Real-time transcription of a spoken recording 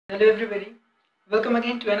Hello everybody, welcome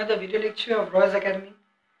again to another video lecture of Roy's Academy.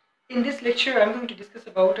 In this lecture I am going to discuss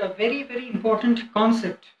about a very important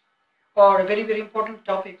concept or a very important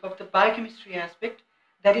topic of the biochemistry aspect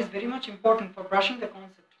that is very much important for brushing the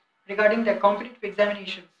concept regarding the competitive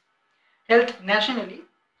examinations held nationally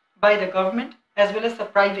by the government as well as the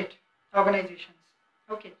private organizations.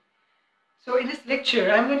 Okay, so in this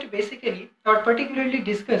lecture I am going to basically or particularly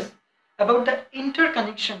discuss about the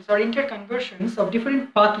interconnections or interconversions of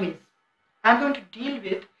different pathways. I am going to deal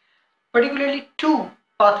with particularly two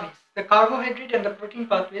pathways, the carbohydrate and the protein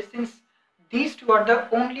pathways, since these two are the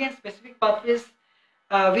only and specific pathways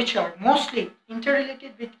which are mostly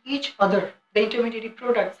interrelated with each other. The intermediary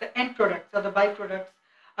products, the end products or the byproducts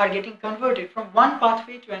are getting converted from one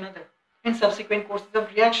pathway to another in subsequent courses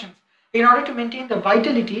of reactions in order to maintain the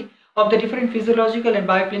vitality of the different physiological and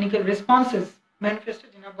bioclinical responses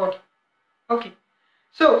manifested in our body. Okay,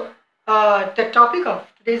 so the topic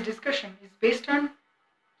of today's discussion is based on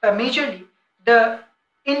majorly the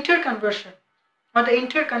interconversion or the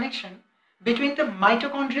interconnection between the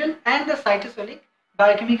mitochondrial and the cytosolic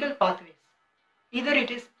biochemical pathways. Either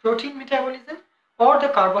it is protein metabolism or the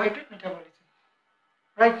carbohydrate metabolism,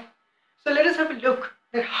 right? So let us have a look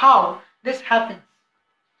at how this happens.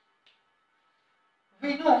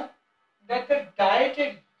 We know that the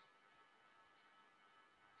dietary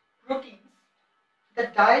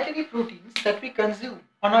proteins that we consume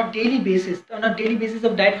on a daily basis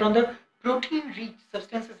of diet from the protein-rich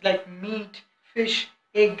substances like meat, fish,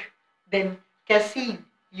 egg, then casein,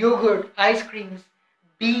 yogurt, ice creams,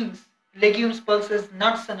 beans, legumes, pulses,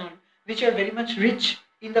 nuts and all, which are very much rich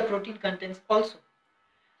in the protein contents also.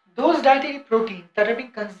 Those dietary proteins that are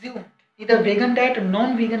being consumed, either vegan diet or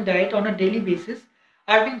non-vegan diet on a daily basis,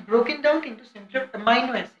 are being broken down into simpler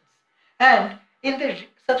amino acids, and in the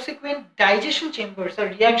subsequent digestion chambers or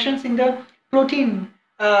reactions in the protein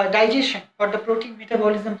digestion or the protein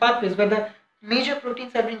metabolism pathways, where the major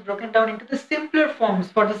proteins are being broken down into the simpler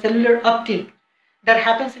forms for the cellular uptake, that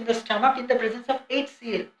happens in the stomach in the presence of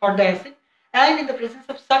HCl or the acid, and in the presence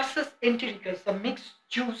of succus entericus, a mixed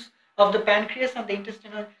juice of the pancreas and the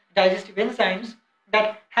intestinal digestive enzymes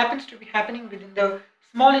that happens to be happening within the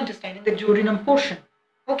small intestine in the duodenum portion.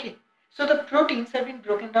 Okay, so the proteins have been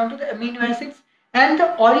broken down to the amino acids and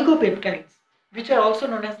the oligopeptides, which are also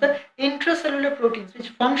known as the intracellular proteins, which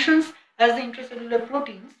functions as the intracellular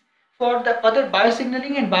proteins for the other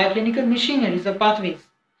biosignaling and bioclinical machineries or pathways,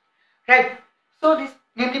 right? So this,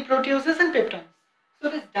 namely proteases and peptides. So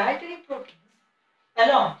these dietary proteins,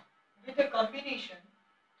 along with a combination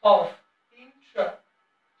of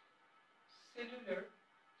intracellular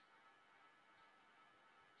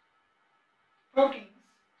proteins,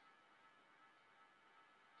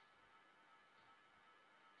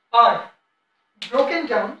 are broken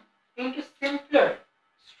down into simpler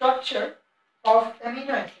structure of amino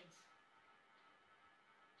acids.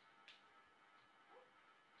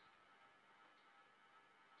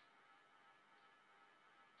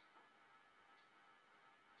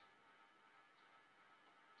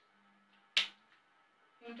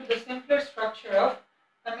 Into the simpler structure of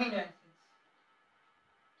amino acids.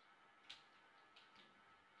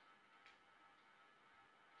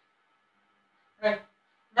 Right.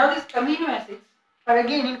 Now these amino acids are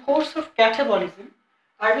again in course of catabolism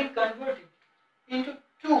are being converted into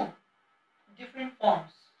two different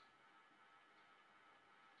forms.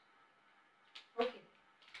 Okay.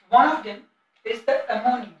 One of them is the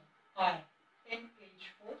ammonium ion,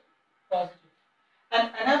 NH4 positive, and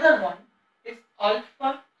another one is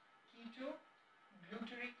alpha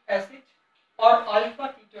ketoglutaric acid or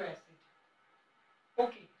alpha keto acid.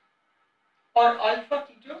 Okay. Or alpha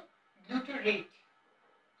ketoglutarate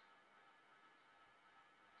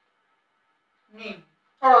name,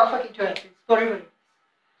 or alpha keto acids, whatever it is.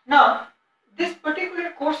 Now, this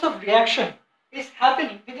particular course of reaction is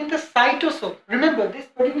happening within the cytosol. Remember, this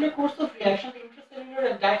particular course of reaction, the intracellular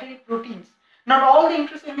and dietary proteins, not all the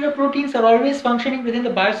intracellular proteins are always functioning within the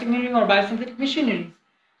biosignaling or biosynthetic machineries.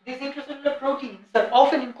 These intracellular proteins are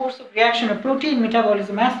often in course of reaction or protein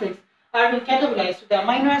metabolism aspects are being catabolized to the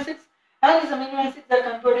amino acids, and these amino acids are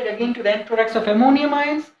converted again to the end products of ammonium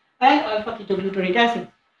ions and alpha ketoglutarate acid.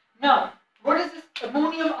 Now, what does this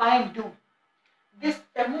ammonium ion do? This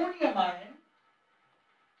ammonium ion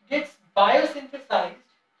gets biosynthesized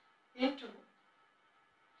into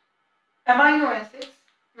amino acids,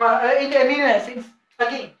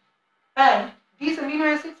 again, and these amino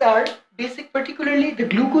acids are particularly the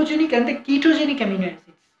glucogenic and the ketogenic amino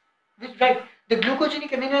acids. Which, right, the glucogenic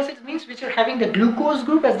amino acids means which are having the glucose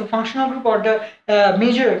group as the functional group or the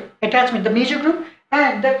major attachment, the major group,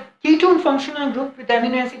 And the ketone functional group with the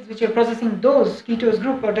amino acids which are processing those ketose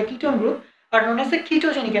group or the ketone group are known as the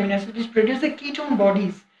ketogenic amino acids, which produce the ketone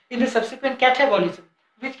bodies in the subsequent catabolism,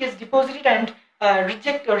 which gets deposited and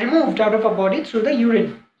removed out of a body through the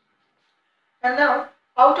urine. And now,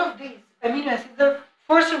 out of these amino acids, the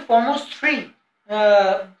first and foremost three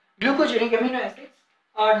glucogenic amino acids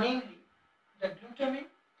are namely the glutamine,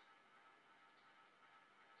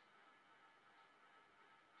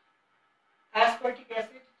 aspartic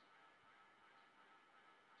acid,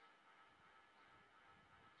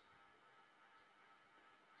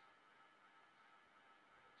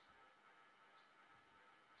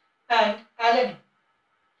 and alanine.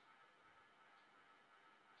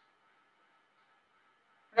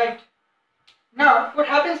 Right. Now, what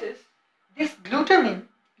happens is this glutamine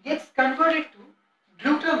gets converted to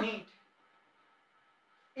glutamate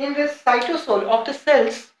in the cytosol of the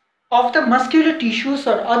cells of the muscular tissues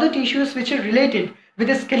or other tissues which are related with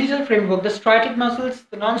the skeletal framework, the striated muscles,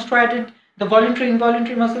 the non-striated, the voluntary,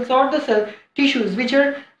 involuntary muscles, or the cell tissues which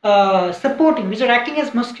are which are acting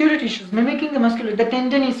as muscular tissues, mimicking the muscular, the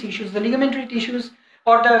tendinous tissues, the ligamentary tissues,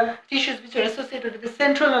 or the tissues which are associated with the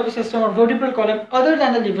central nervous system or vertebral column other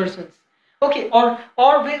than the liver cells. Okay, or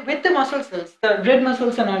with the muscle cells, the red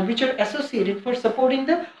muscles and all, which are associated for supporting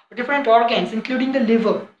the different organs, including the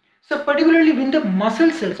liver. So particularly when the muscle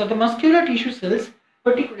cells or the muscular tissue cells,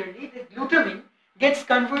 particularly the glutamine gets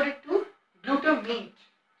converted to glutamate.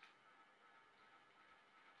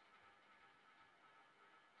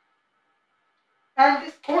 And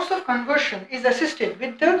this course of conversion is assisted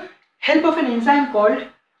with the help of an enzyme called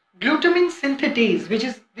glutamine synthetase, which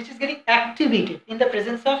is getting activated in the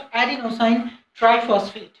presence of adenosine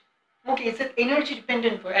triphosphate. Okay, it's an energy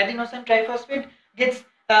dependent for adenosine triphosphate gets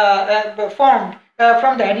formed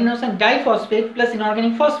from the adenosine diphosphate plus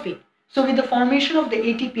inorganic phosphate. So with the formation of the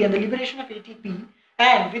ATP and the liberation of ATP,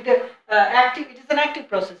 and with the it is an active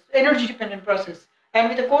process, energy dependent process, and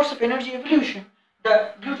with the course of energy evolution,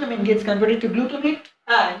 the glutamine gets converted to glutamate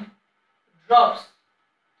and drops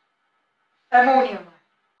ammonium ion.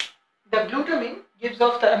 The glutamine gives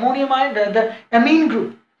off the ammonium ion, the amine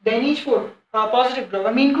group, the NH4 positive group,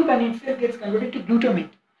 amine group, and itself gets converted to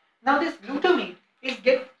glutamate. Now this glutamate is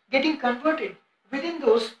getting converted within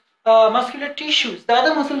those muscular tissues, the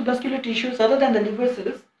other muscular tissues other than the liver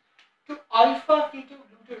cells, to alpha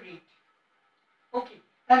ketoglutarate. Okay,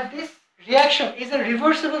 and this reaction is a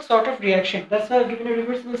reversible sort of reaction. That's why I've given a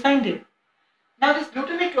reversible sign there. Now this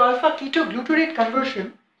glutamate to alpha ketoglutarate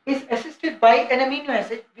conversion is assisted by an amino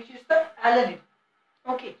acid which is the alanine.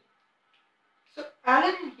 Okay, so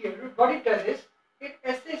alanine here, what it does is it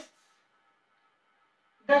assists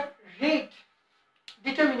the rate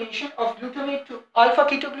determination of glutamate to alpha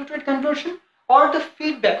ketoglutarate conversion, or the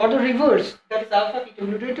feedback or the reverse, that is alpha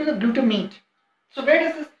ketoglutarate to the glutamate. So where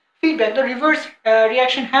does this feedback, the reverse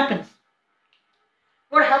reaction happens?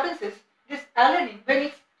 What happens is this alanine, when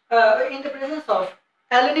it's in the presence of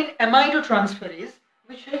alanine amidotransferase,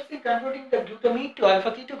 which helps in converting the glutamate to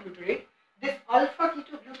alpha ketoglutarate, this alpha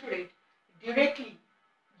ketoglutarate directly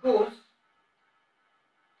goes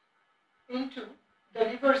into the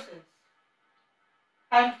liver cells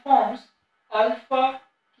and forms alpha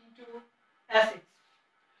keto acids.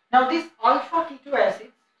 Now these alpha keto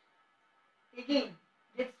acids again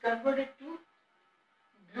gets converted to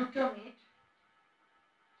glutamate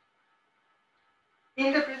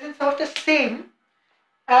in the presence of the same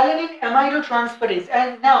alanine amidotransferase,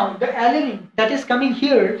 and now the alanine that is coming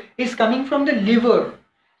here is coming from the liver,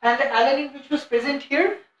 and the alanine which was present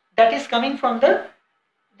here, that is coming from the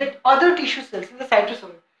other tissue cells in the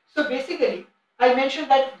cytosol. So basically I mentioned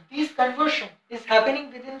that this conversion is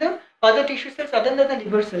happening within the other tissue cells other than the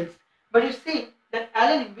liver cells, but you see that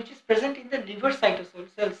alanine which is present in the liver cytosol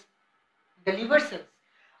cells, the liver cells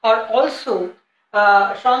are also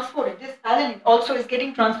transported. This alanine also is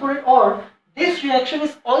getting transported, or this reaction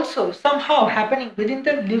is also somehow happening within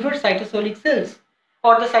the liver cytosolic cells,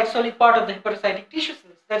 or the cytosolic part of the hepatocytic tissue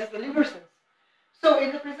cells, that is the liver cells. So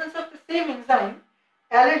in the presence of the same enzyme,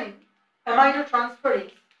 alanine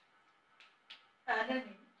amidotransferase,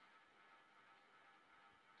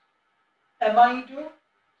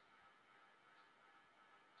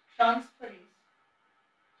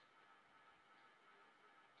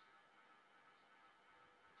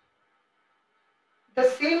 the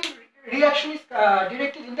same reaction is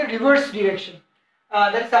directed in the reverse direction.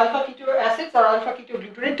 That is alpha keto acids or alpha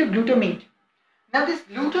ketoglutarate to glutamate. Now this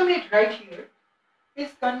glutamate right here is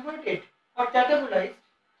converted or catabolized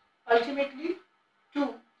ultimately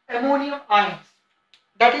to ammonium ions.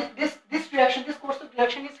 That is this reaction, this course of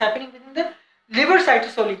reaction is happening within the liver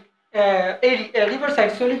cytosolic liver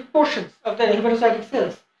cytosolic portions of the hepatocytic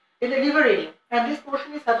cells in the liver area, and this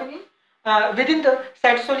portion is happening within the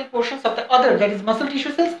cytosolic portions of the other, that is muscle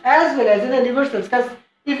tissue cells, as well as in the liver cells. Because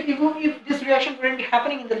if this reaction wouldn't be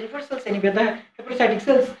happening in the liver cells anyway, the hepatocytic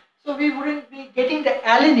cells, so we wouldn't be getting the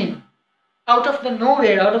alanine out of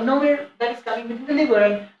nowhere that is coming within the liver,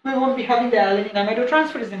 and we won't be having the alanine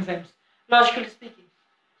aminotransferase enzymes, logically speaking.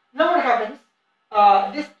 Now what happens?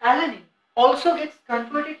 This alanine also gets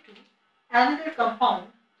converted to another compound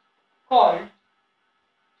called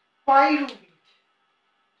pyruvate.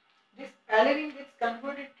 This alanine gets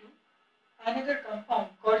converted to another compound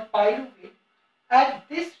called pyruvate, and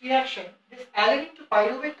this reaction, this alanine to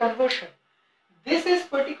pyruvate conversion, this is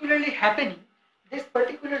particularly happening. This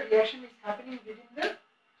particular reaction is happening within the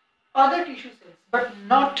other tissue cells, but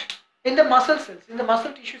not in the muscle cells, in the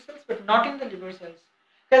muscle tissue cells, but not in the liver cells.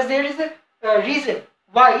 Because there is a reason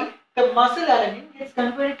why the muscle alanine gets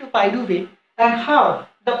converted to pyruvate, and how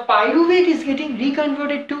the pyruvate is getting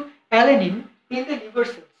reconverted to alanine in the liver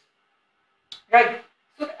cells. Right.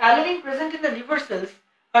 So the alanine present in the liver cells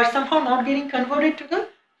are somehow not getting converted to the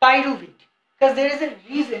pyruvate, because there is a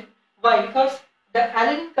reason why. Because the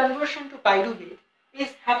alanine conversion to pyruvate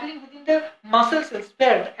is happening within the muscle cells,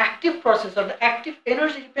 where the active process or the active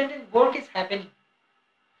energy dependent work is happening.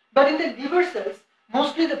 But in the liver cells,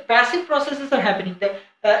 mostly the passive processes are happening.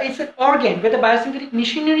 It's an organ where the biosynthetic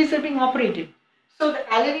machineries are being operated. So the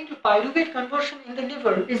alanine to pyruvate conversion in the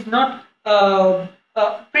liver is not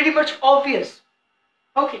pretty much obvious.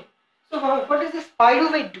 Okay, so what does this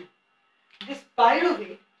pyruvate do? This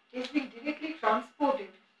pyruvate is being directly transported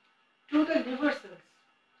to the liver cells.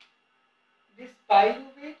 This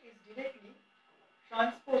pyruvate is directly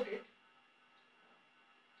transported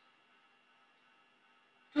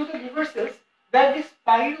to the liver cells, where this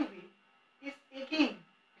pyruvate is again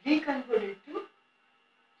reconverted to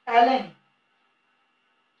alanine.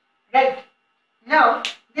 Right. Now,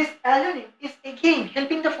 this alanine is again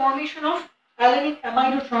helping the formation of alanine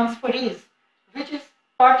aminotransferase, which is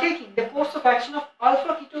partaking the course of action of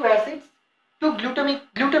alpha keto acids to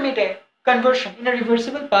glutamate conversion in a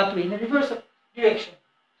reversible pathway, in a reverse direction.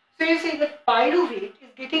 So you see that pyruvate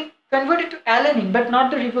is getting converted to alanine, but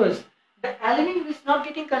not the reverse. The alanine is not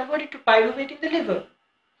getting converted to pyruvate in the liver,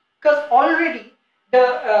 because already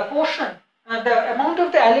the portion, the amount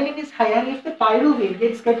of the alanine is high, and if the pyruvate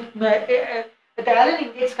gets the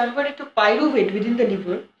alanine gets converted to pyruvate within the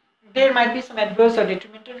liver, there might be some adverse or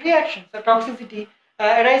detrimental reactions or toxicity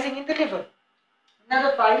arising in the liver. Now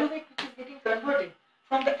the pyruvate which is getting converted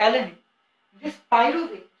from the alanine, this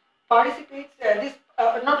pyruvate participates,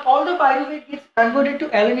 not all the pyruvate gets converted to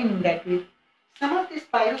alanine in that way. Some of this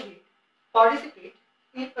pyruvate participate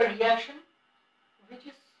in a reaction which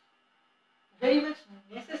is very much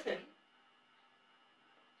necessary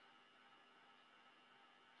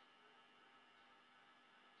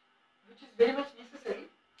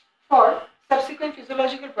for subsequent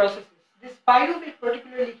physiological processes. This pyruvate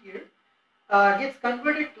particularly here gets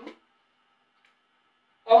converted to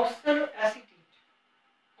oxaloacetic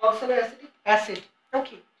acid.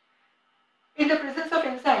 Okay. In the presence of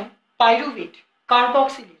enzyme pyruvate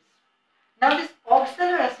carboxylase. Now this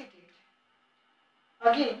oxaloacetate,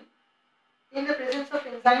 again in the presence of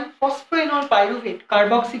enzyme phosphoenol pyruvate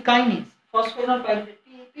carboxykinase, phosphoenol pyruvate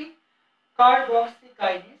PEP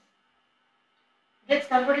carboxykinase gets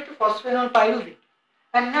converted to phosphoenol pyruvate,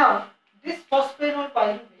 and now this phosphoenol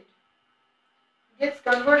pyruvate gets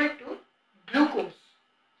converted to glucose.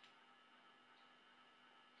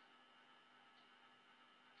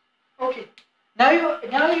 Okay, now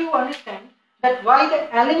you understand that why the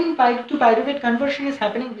alanine to pyruvate conversion is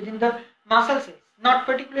happening within the muscle cells, not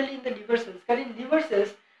particularly in the liver cells. Because in liver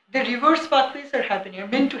cells, the reverse pathways are happening, are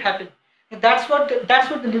meant to happen. And that's what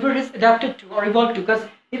the liver is adapted to or evolved to. Because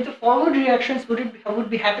if the forward reactions would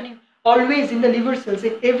be happening always in the liver cells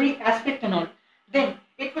in every aspect and all, then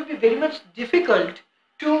it would be very much difficult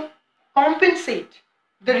to compensate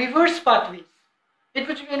the reverse pathways. It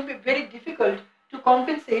would be very difficult to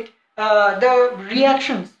compensate the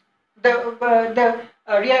reactions, the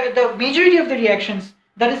majority of the reactions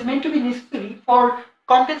that is meant to be necessary for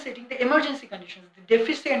compensating the emergency conditions, the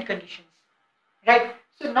deficient conditions, right?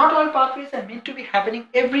 So not all pathways are meant to be happening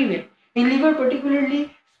everywhere. In liver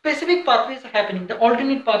particularly, specific pathways are happening, the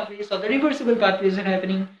alternate pathways or the reversible pathways are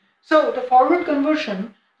happening. So the forward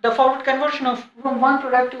conversion of from one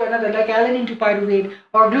product to another, like alanine to pyruvate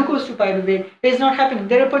or glucose to pyruvate, is not happening.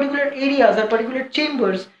 There are particular areas or particular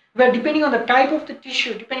chambers where, depending on the type of the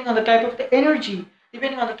tissue, depending on the type of the energy,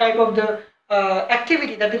 depending on the type of the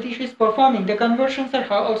activity that the tissue is performing, the conversions are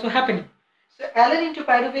also happening. So alanine to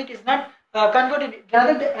pyruvate is not converted,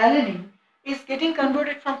 rather the alanine is getting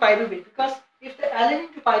converted from pyruvate, because if the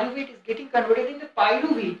alanine to pyruvate is getting converted, then the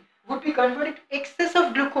pyruvate would be converted to excess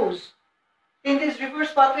of glucose in this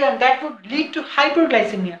reverse pathway, and that would lead to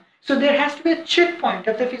hyperglycemia. So there has to be a checkpoint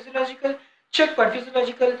of the physiological checkpoint,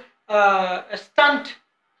 physiological stunt.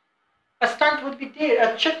 A stunt would be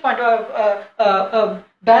there, a checkpoint or a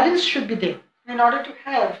balance should be there in order to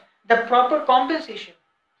have the proper compensation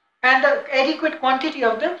and the adequate quantity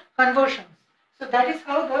of the conversions. So that is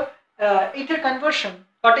how the interconversion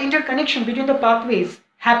or the interconnection between the pathways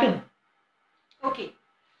happen. Okay,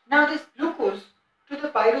 now this glucose to the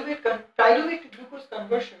pyruvate to glucose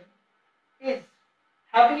conversion is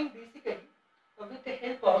happening basically with the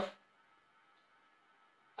help of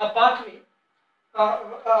a pathway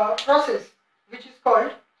process which is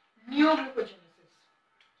called neoglucogenesis.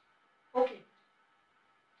 Okay,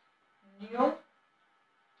 neoglucogenesis.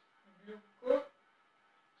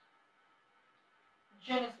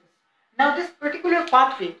 Now this particular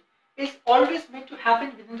pathway is always meant to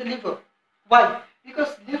happen within the liver. Why?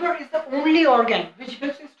 Because liver is the only organ which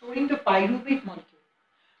helps in storing the pyruvate molecule.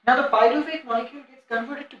 Now the pyruvate molecule gets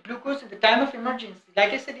converted to glucose in the time of emergency,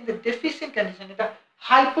 like I said, in the deficient condition, in the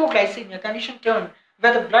hypoglycemia condition term,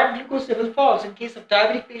 where the blood glucose level falls in case of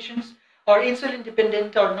diabetic patients or insulin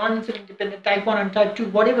dependent or non-insulin dependent type 1 and type 2,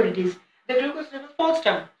 whatever it is, the glucose level falls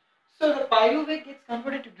down. So the pyruvate gets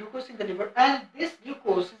converted to glucose in the liver, and this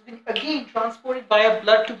glucose has been again transported via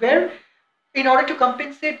blood to where, in order to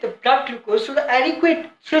compensate the blood glucose to the adequate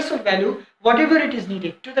threshold value, whatever it is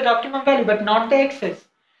needed, to the optimum value, but not the excess.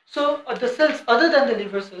 So the cells other than the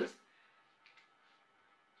liver cells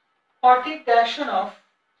partake the action of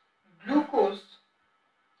glucose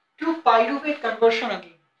to pyruvate conversion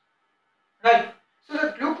again, right? So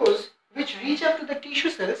the glucose which reach up to the tissue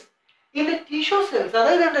cells, in the tissue cells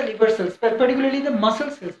other than the liver cells, but particularly the muscle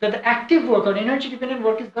cells where the active work or energy dependent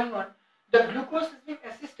work is going on, the glucose is being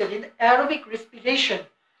assisted in the aerobic respiration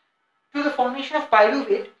to the formation of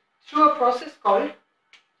pyruvate through a process called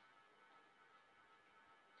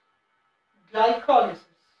glycolysis.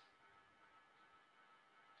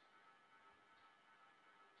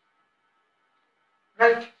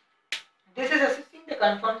 Right. This is assisting the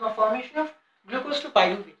formation of glucose to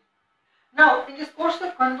pyruvate. Now, in this course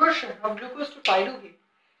of conversion of glucose to pyruvate,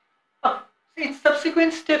 in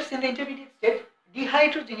subsequent steps, in the intermediate step,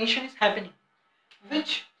 dehydrogenation is happening,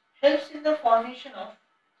 which helps in the formation of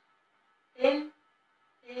NADH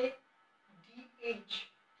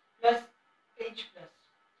plus H plus.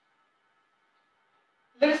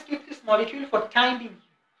 Let us keep this molecule for time being here.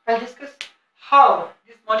 I'll discuss how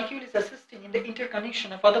this molecule is assisting in the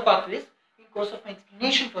interconnection of other pathways in course of my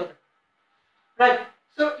explanation further. Right.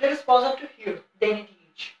 So let us pause up to here, the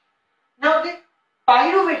NADH. Now the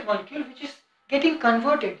pyruvate molecule which is getting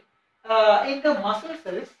converted in the muscle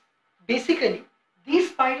cells, basically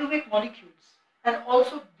these pyruvate molecules and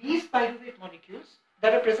also these pyruvate molecules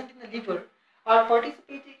that are present in the liver are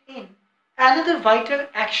participating in another vital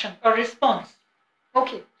action or response.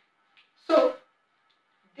 Okay, so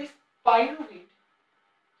this pyruvate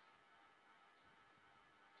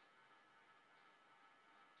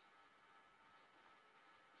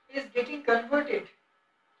is getting converted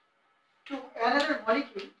to another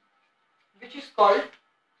molecule which is called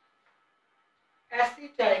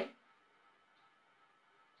acetyl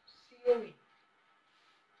CoA.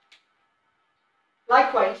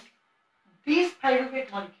 Likewise, this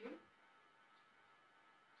pyruvate molecule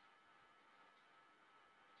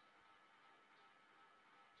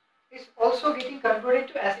is also getting converted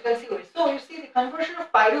to acetyl CoA. So you see the conversion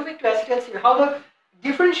of pyruvate to acetyl CoA, how the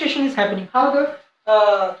differentiation is happening, how the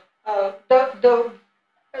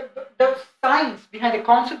science behind the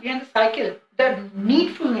concept behind the cycle, the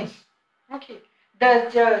needfulness, okay,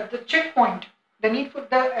 the checkpoint, the need for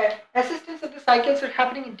the assistance of the cycles are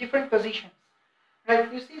happening in different positions.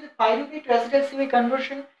 Right, you see the pyruvate to acetyl CoA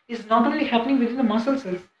conversion is not only happening within the muscle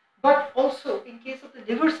cells, but also in case of the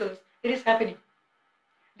liver cells, it is happening.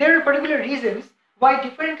 There are particular reasons why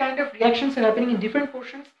different kind of reactions are happening in different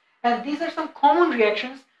portions, and these are some common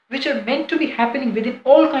reactions which are meant to be happening within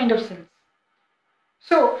all kind of cells.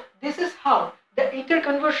 So this is how the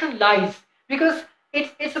interconversion lies, because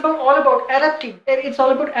it's all about adapting. It's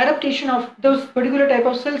all about adaptation of those particular type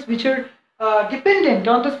of cells which are dependent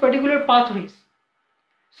on those particular pathways.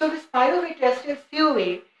 So this pyruvate to acetyl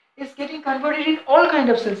CoA is getting converted in all kind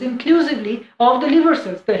of cells, inclusively of the liver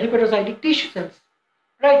cells, the hepatocytic tissue cells.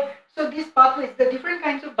 Right. So these pathways, the different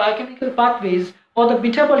kinds of biochemical pathways or the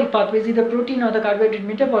metabolic pathways, either protein or the carbohydrate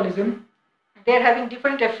metabolism, they are having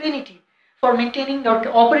different affinity for maintaining or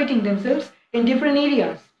operating themselves in different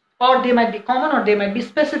areas, or they might be common or they might be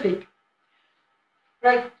specific.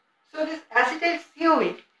 right? So this acetyl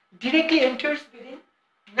CoA directly enters within.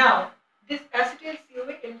 Now, this acetyl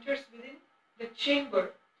CoA enters within the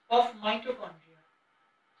chamber of mitochondria.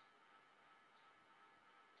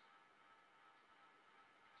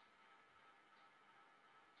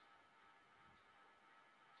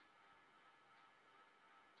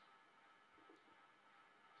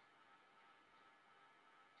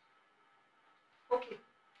 Okay,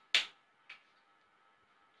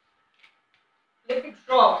 let me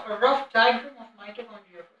draw a rough diagram of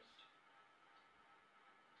mitochondria first.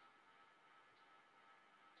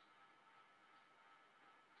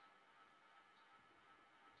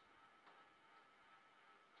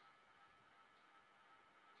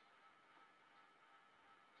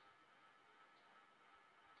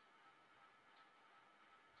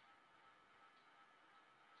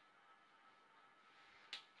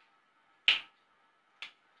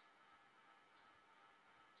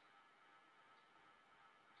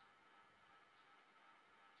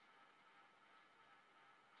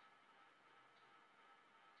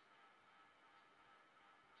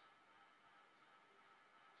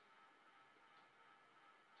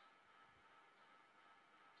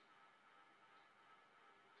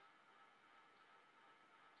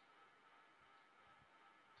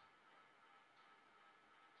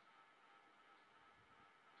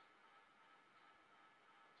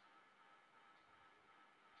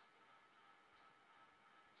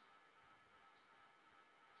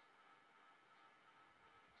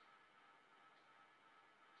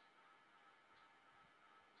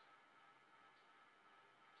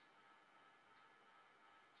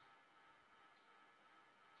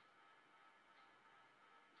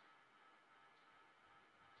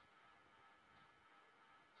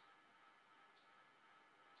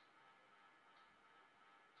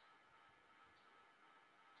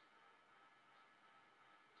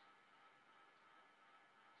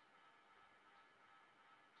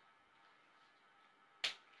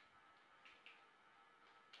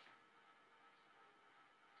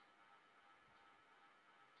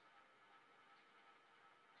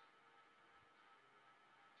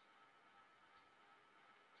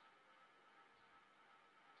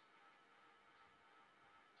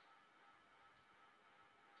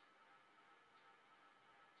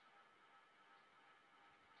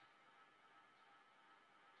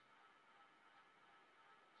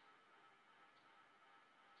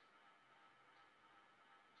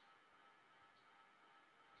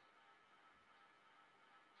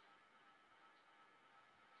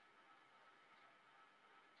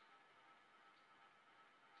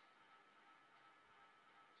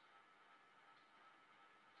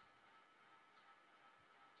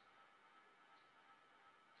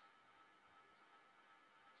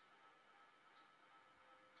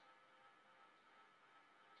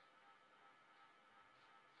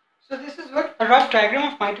 So this is what a rough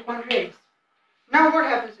diagram of mitochondria is. Now what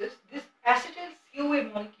happens is this acetyl CoA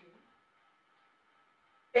molecule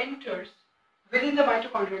enters within the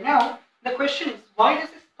mitochondria. Now the question is, why does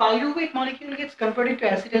this pyruvate molecule gets converted to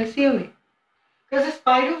acetyl CoA? Because this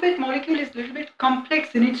pyruvate molecule is a little bit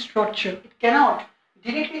complex in its structure. It cannot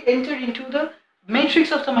directly enter into the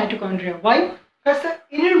matrix of the mitochondria. Why? Because the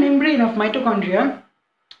inner membrane of mitochondria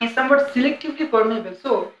is somewhat selectively permeable.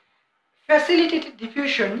 So facilitated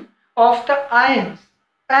diffusion of the ions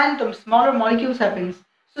and the smaller molecules happens.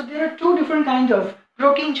 So there are two different kinds of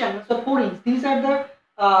protein channels or porins. These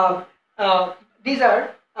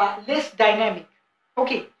are less dynamic,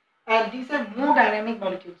 okay, and these are more dynamic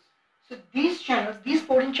molecules. So these channels, these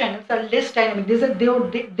protein channels are less dynamic.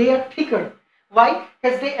 They are thicker. Why?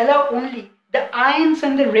 Because they allow only the ions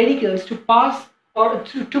and the radicals to pass or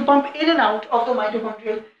to pump in and out of the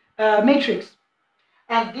mitochondrial matrix.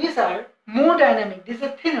 And these are more dynamic, these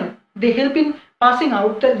are thinner. They help in passing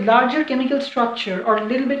out the larger chemical structure or a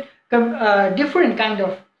little bit different kind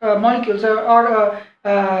of molecules or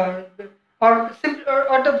the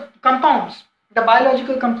compounds, the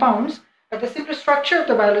biological compounds, the simple structure of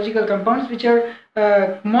the biological compounds which are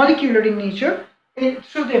molecular in nature.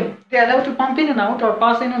 Through them, they allow to pump in and out or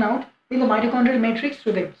pass in and out in the mitochondrial matrix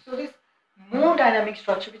through them. So this more dynamic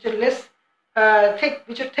structure, which are less thick,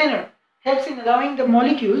 which are thinner, helps in allowing the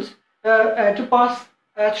molecules to pass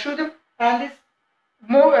through them, and this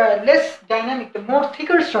more less dynamic, the more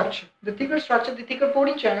thicker structure, the thicker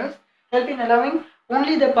protein channels help in allowing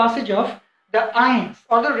only the passage of the ions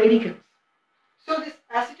or the radicals. So this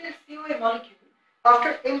acetyl CoA molecule,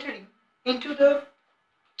 after entering into the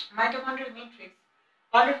mitochondrial matrix,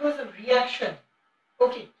 undergoes a reaction,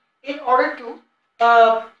 okay, in order to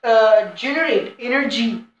generate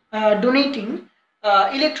energy donating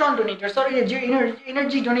electron donators or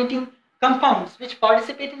energy donating compounds which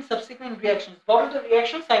participate in subsequent reactions. What are the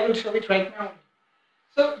reactions? I will show it right now.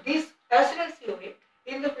 So this acetyl CoA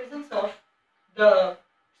in the presence of the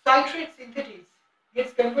citrate synthesis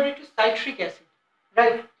gets converted to citric acid,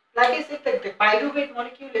 right? Like I said, that the pyruvate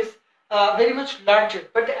molecule is very much larger,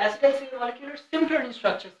 but the acetyl CoA molecule is simpler in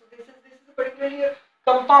structure. So this is particularly a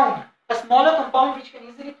compound, a smaller compound which can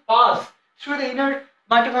easily pass through the inner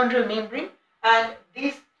mitochondrial membrane, and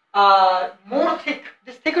these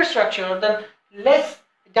thicker structure, or the less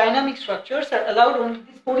dynamic structures are allowed only,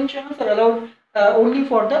 these photon channels are allowed only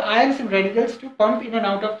for the ions and radicals to pump in and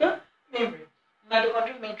out of the membrane,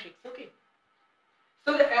 mitochondrial matrix. Okay.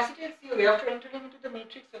 So the acetyl CoA, after entering into the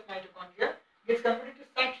matrix of mitochondria, gets converted to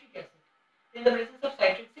citric acid in the presence of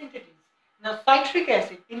citric synthesis. Now citric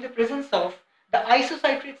acid in the presence of the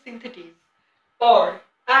isocitrate synthesis or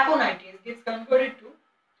aconitis gets converted to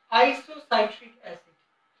isocitric acid.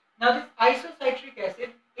 Now this isocitric acid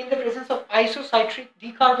in the presence of isocitric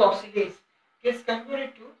decarboxylase gets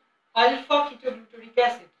converted to alpha ketoglutarate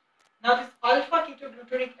acid. Now this alpha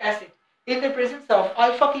ketoglutarate acid in the presence of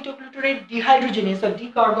alpha ketoglutarate dehydrogenase or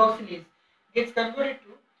decarboxylase gets converted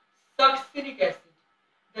to succinic acid.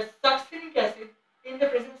 The succinic acid in the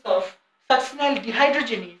presence of succinyl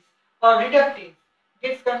dehydrogenase or reductase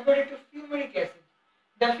gets converted to fumaric acid.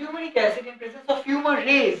 The fumaric acid in presence of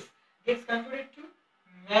fumarase gets converted to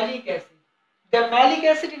malic acid. The malic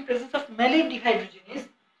acid in presence of malate dehydrogenase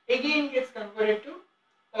again gets converted to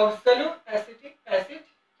oxaloacetic acid,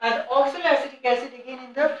 and oxaloacetic acid again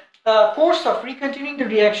in the course of recontinuing the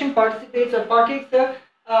reaction participates or partakes the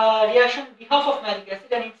reaction on behalf of malic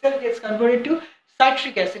acid, and itself gets converted to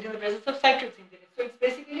citric acid in the presence of citric synthesis. So it's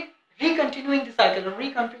basically recontinuing the cycle or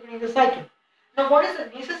reconfiguring the cycle. Now what is the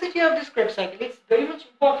necessity of this Krebs cycle? It's very much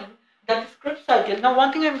important that this Krebs cycle, now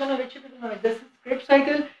one thing I'm going to let you know is this Krebs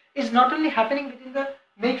cycle is not only happening within the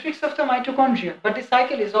matrix of the mitochondria, but the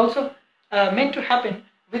cycle is also meant to happen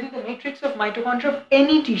within the matrix of mitochondria of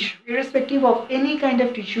any tissue, irrespective of any kind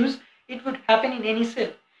of tissues. It would happen in any cell.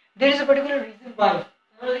 There is a particular reason why.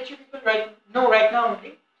 I'm going to let you people know right now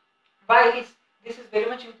only why this is very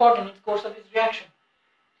much important in the course of its reaction.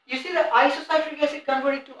 You see the isocitric acid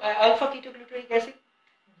converted to alpha ketoglutarate acid.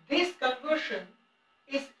 This conversion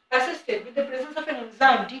is assisted with the presence of an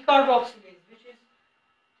enzyme decarboxylase, which is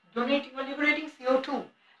donating or liberating CO2,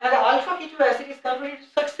 and the alpha keto acid is converted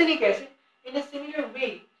to succinic acid in a similar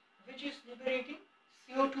way, which is liberating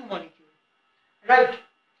CO2 molecule. Right.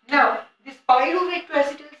 Now, this pyruvate to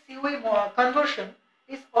acetyl CoA conversion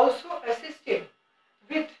is also assisted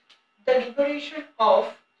with the liberation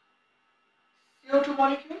of CO2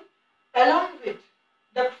 molecule along with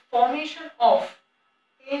the formation of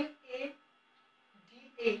NADH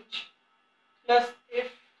plus F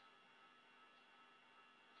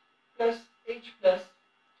plus H plus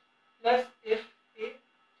FAD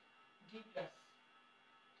plus.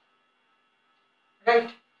 Right.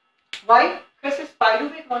 Why? Because this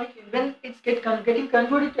pyruvate molecule, when it's getting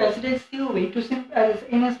converted to acetyl CoA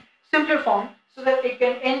in a simpler form, so that it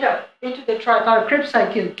can end up into the Krebs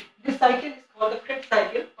cycle. This cycle is called the Krebs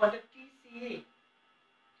cycle, or the TCA,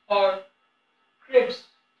 or Krebs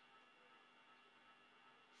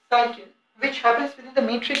cycle, which happens within the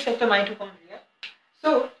matrix of the mitochondria.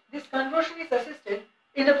 So this conversion is assisted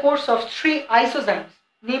in the course of 3 isozymes.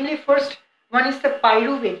 Namely, first one is the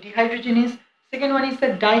pyruvate dehydrogenase, second one is the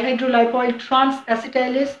dihydrolipoyl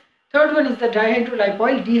transacetylase, third one is the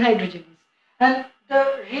dihydrolipoyl dehydrogenase. And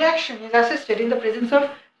the reaction is assisted in the presence of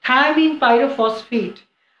thiamine pyrophosphate,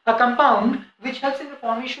 a compound which helps in the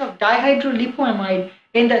formation of dihydrolipoamide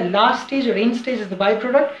in the last stage or end stage as the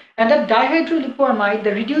byproduct, and that dihydrolipoamide,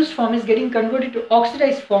 the reduced form, is getting converted to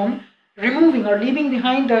oxidized form, removing or leaving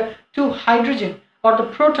behind the 2 hydrogen or the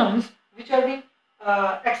protons which are being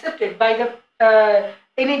accepted by the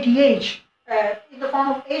NADH in the form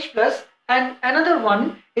of H plus, and another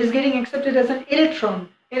one is getting accepted as an electron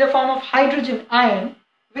in the form of hydrogen ion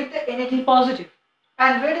with the NAD positive.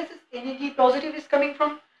 And where does this NAD positive is coming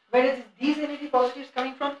from? Where is these NAD positives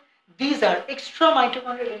coming from? These are extra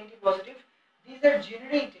mitochondrial NAD positive. These are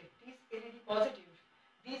generated, these NAD positive,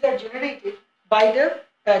 these are generated by the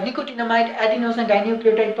nicotinamide adenose and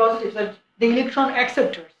dinucleotide positives, or the electron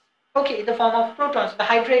acceptors. Okay, in the form of protons, the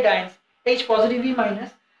hydride ions H positive E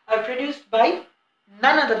minus are produced by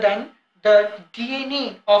none other than the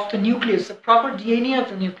DNA of the nucleus, the proper DNA of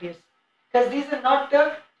the nucleus. Because these are not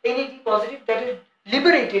the NAD positive that is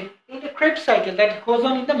liberated in the Krebs cycle that goes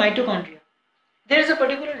on in the mitochondria. There is a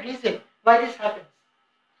particular reason why this happens.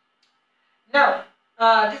 Now,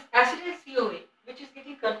 this acetyl CoA, which is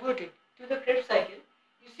getting converted to the Krebs cycle,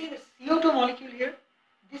 you see the CO2 molecule here.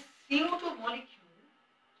 This CO2 molecule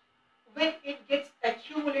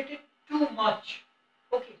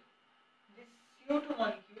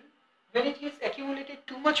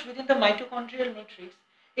within the mitochondrial matrix,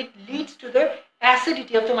 it leads to the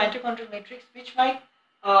acidity of the mitochondrial matrix, which might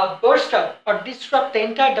burst out or disrupt the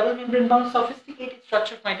entire double membrane bound sophisticated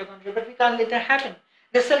structure of mitochondria. But we can't let that happen.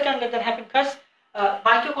 The cell can't let that happen because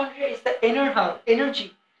mitochondria is the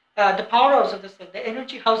energy, the powerhouse of the cell, the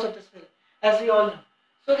energy house of the cell, as we all know.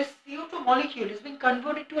 So this CO2 molecule has been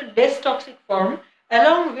converted to a less toxic form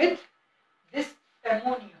along with this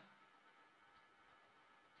ammonia.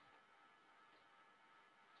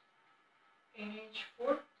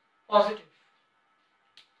 NH4 positive.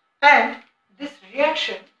 And this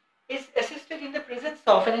reaction is assisted in the presence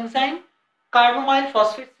of an enzyme, carbamyl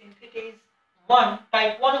phosphate synthetase 1,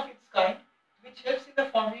 type 1 of its kind, which helps in the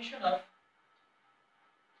formation of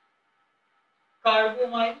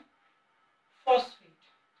carbamyl phosphate.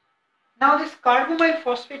 Now this carbamyl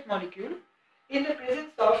phosphate molecule, in the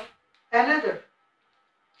presence of another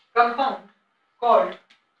compound called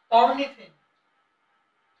ornithine,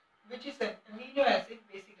 which is an amino acid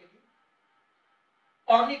basically,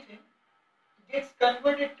 ornithine gets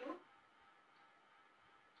converted to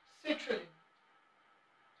citrulline.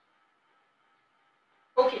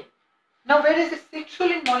 Okay, now where does this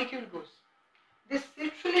citrulline molecule goes? This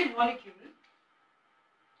citrulline molecule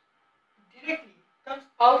directly comes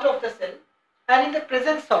out of the cell, and in the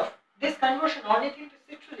presence of this conversion ornithine to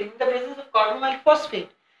citrulline, in the presence of carbamyl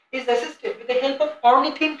phosphate, is assisted with the help of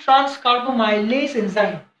ornithine transcarbamylase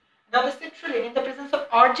enzyme. Now the citrulline, in the presence of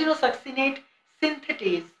arginosuccinate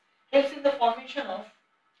synthetase, helps in the formation of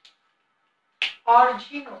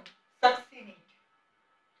arginosuccinate.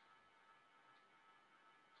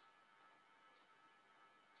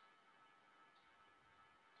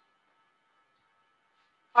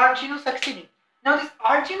 Arginosuccinate. Now this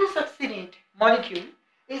arginosuccinate molecule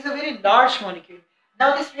is a very large molecule.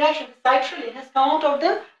 Now this reaction, the citrulline, has come out of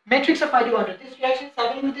the matrix of mitochondria. This reaction is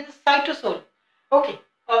happening within the cytosol. Okay,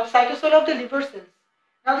 cytosol of the liver cells.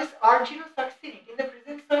 Now this arginosuccinate, in the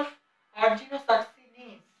presence of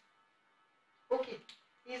arginosuccinase, okay,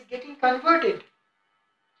 is getting converted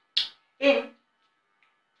in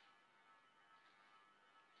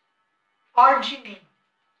arginine.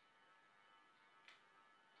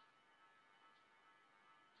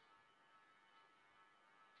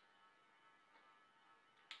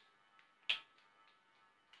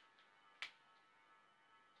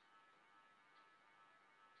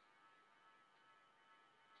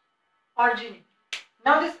 Arginine.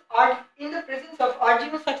 Now this in the presence of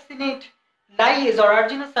arginosuccinate lyase or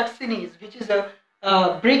arginosuccinase, which is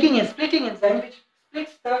a breaking and splitting enzyme which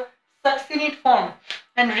splits the succinate form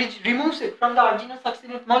and removes it from the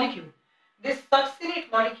arginosuccinate molecule. This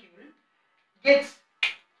succinate molecule gets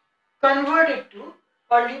converted to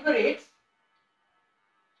or liberates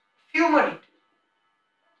fumarate.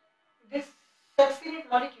 This succinate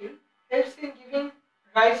molecule helps in giving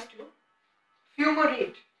rise to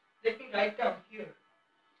fumarate. Let me write down here,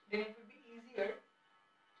 then it will be easier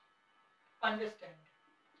to understand.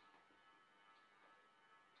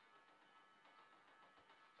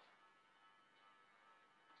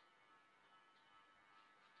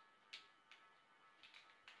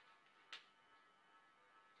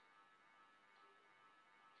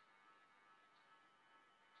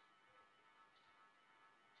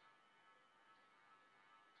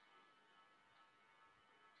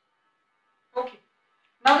 Okay.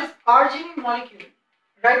 Now this arginine molecule,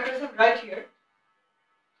 present right here,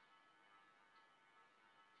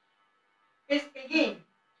 is again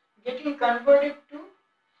getting converted to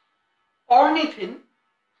ornithine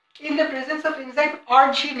in the presence of enzyme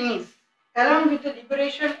arginase, along with the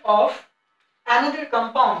liberation of another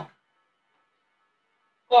compound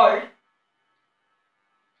called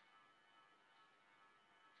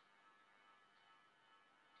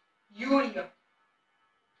urea.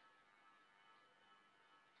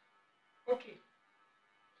 Okay.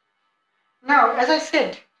 Now, as I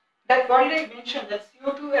said, that what did I mention? That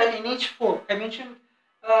CO2 and NH4. I mentioned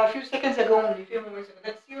a few seconds ago only, a few moments ago,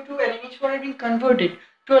 that CO2 and NH4 have been converted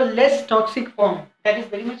to a less toxic form. That is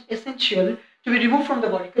very much essential to be removed from the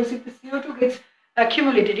body, because if the CO2 gets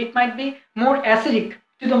accumulated, it might be more acidic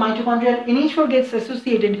to the mitochondria. NH4 gets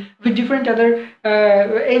associated with different other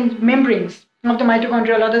membranes of the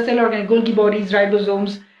mitochondrial, other cell organs, Golgi bodies,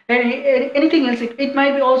 ribosomes, anything else. It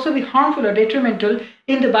might be also be harmful or detrimental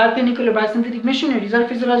in the biochemical or biosynthetic machineries or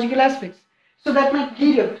physiological aspects. So that might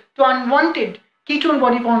lead up to unwanted ketone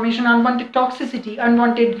body formation, unwanted toxicity,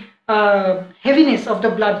 unwanted heaviness of the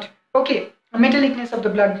blood, okay, metallicness of the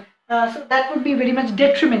blood. So that would be very much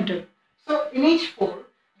detrimental. So in H4,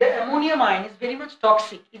 the ammonium ion is very much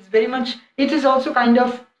toxic. It is also kind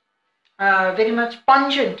of very much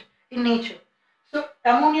pungent in nature. So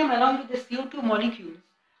ammonium along with the CO2 molecules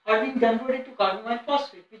are being converted to carbamine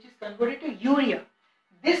phosphate, which is converted to urea.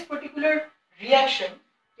 This particular reaction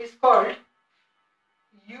is called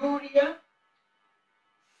urea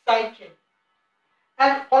cycle.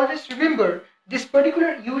 And always remember, this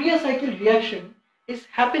particular urea cycle reaction is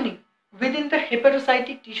happening within the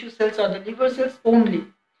hepatocytic tissue cells or the liver cells only.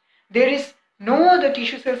 There is no other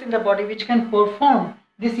tissue cells in the body which can perform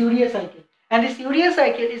this urea cycle. And this urea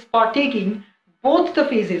cycle is partaking both the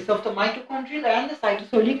phases of the mitochondrial and the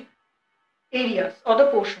cytosolic areas or the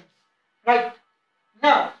portions. Right.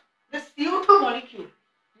 Now, the CO2 molecule,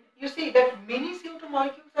 you see that many CO2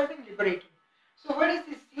 molecules are being liberated. So where does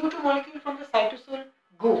this CO2 molecule from the cytosol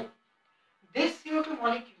go? This CO2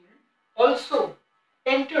 molecule also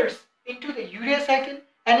enters into the urea cycle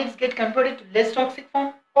and it gets converted to less toxic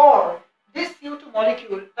form, or this CO2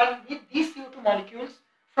 molecule and with these CO2 molecules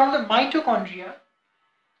from the mitochondria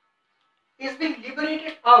is being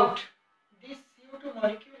liberated out. This CO2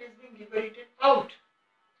 molecule is being liberated out.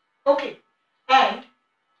 Okay, and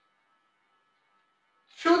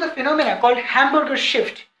through the phenomena called hamburger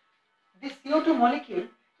shift, this CO2 molecule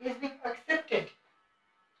is being accepted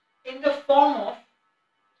in the form of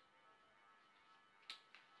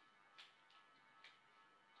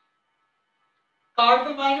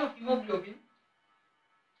carbaminohemoglobin,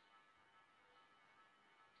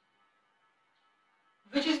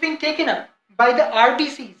 which is being taken up by the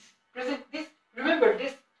RBCs. Remember,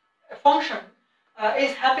 this function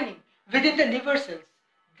is happening within the liver cells.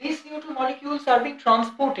 These CO2 molecules are being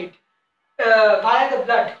transported via the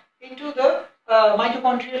blood into the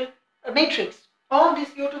mitochondrial matrix. All these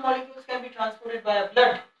CO2 molecules can be transported via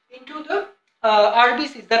blood into the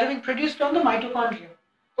RBCs that are being produced from the mitochondria.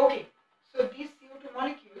 Okay, so these CO2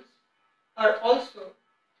 molecules are also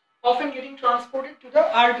often getting transported to the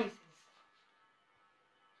RBCs.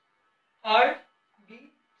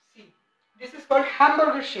 RBC. This is called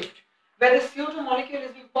hamburger shift, where the CO2 molecule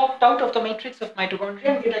is being popped out of the matrix of mitochondria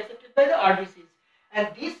and get accepted by the RBCs. And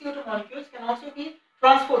these CO2 molecules can also be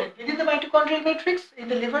transported within the mitochondrial matrix in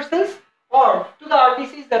the liver cells, or to the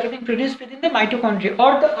RBCs that are being produced within the mitochondria,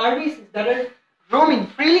 or the RBCs that are roaming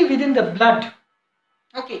freely within the blood.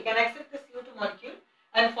 Okay, can accept the CO2 molecule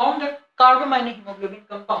and form the carbaminohemoglobin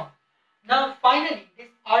compound. Now finally, this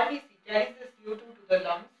RBC carries the CO2 to the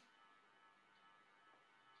lungs,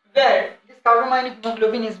 where this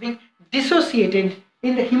carbaminohemoglobin is being dissociated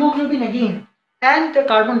in the hemoglobin again and the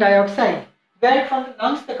carbon dioxide, where from the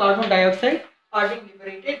lungs the carbon dioxide are being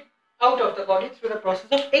liberated out of the body through the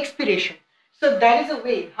process of expiration. So that is a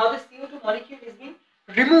way how the CO2 molecule is being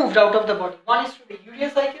removed out of the body. One is through the urea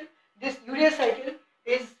cycle. This urea cycle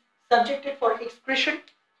is subjected for excretion,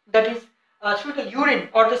 that is through the urine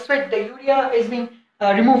or the sweat. The urea is being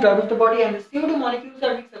removed out of the body, and the CO2 molecules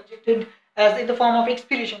are being subjected as in the form of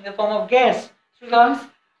expiration, in the form of gas through the lungs.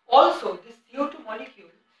 Also, this CO2 molecule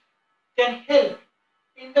can help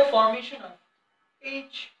in the formation of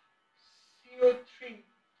HCO3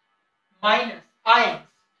 minus ions,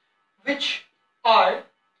 which are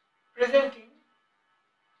present in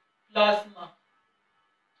plasma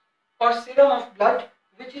or serum of blood,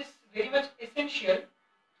 which is very much essential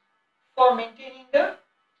for maintaining the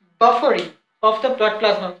buffering of the blood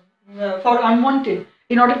plasma for unwanted,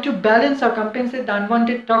 in order to balance or compensate the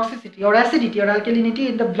unwanted toxicity or acidity or alkalinity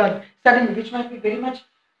in the blood, suddenly, which might be very much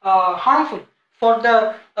harmful for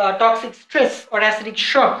the toxic stress or acidic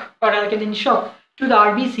shock or alkaline shock to the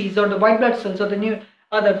RBCs or the white blood cells or the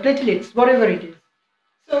other platelets, whatever it is.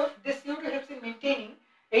 So this CO2 helps in maintaining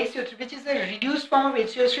HCO3, which is a reduced form of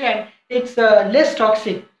HCO3, and it's less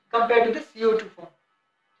toxic compared to the CO2 form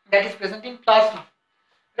that is present in plasma.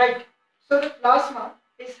 Right. So the plasma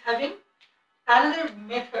is having another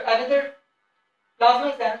plasma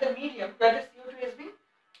is another medium where the CO2 is being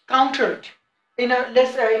countered in a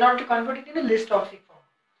less in order to convert it in a less toxic form.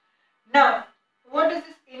 Now, what does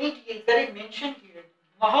this NADH that I mentioned here?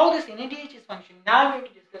 How this NADH is functioning? Now I'm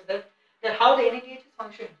going to discuss that how the NADH is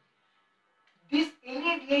functioning. This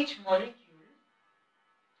NADH molecule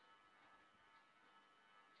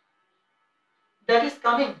that is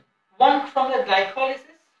coming, one from the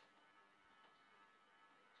glycolysis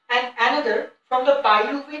and another from the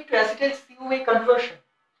pyruvate to acetyl CoA conversion.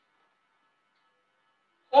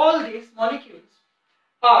 All these molecules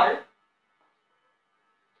are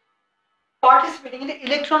participating in the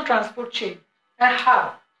electron transport chain. And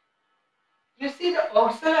how? You see the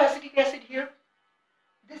oxaloacetic acid here?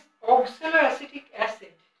 This oxaloacetic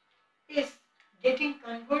acid is getting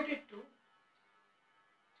converted to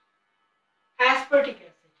aspartic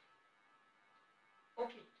acid.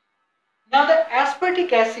 Okay. Now the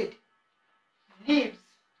aspartic acid leaves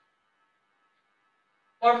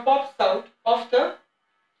or pops out of the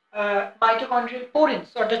mitochondrial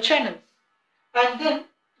porins or the channels, and then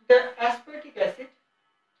the aspartic acid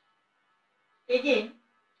again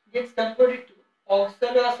gets converted to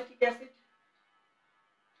oxaloacetic acid,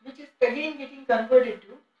 which is again getting converted to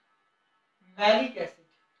malic acid.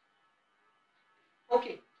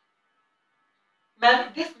 Okay,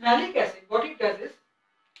 this malic acid, what it does is,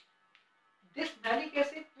 this malic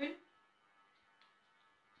acid will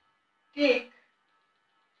take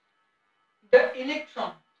the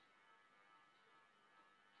electron.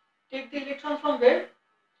 Take the electron from where?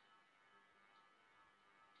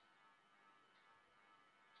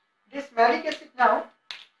 This malic acid now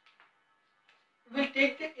will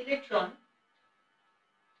take the electron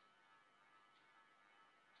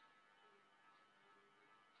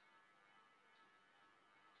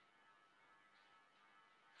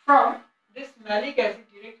from this malic acid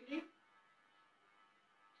directly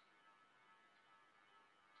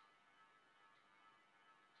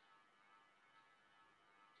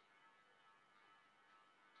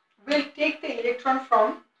will take the electron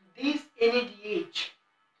from this NADH.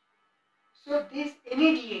 So this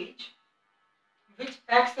NADH, which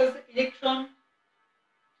acts as the electron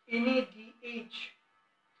NADH,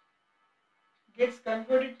 gets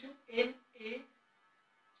converted to NAD+,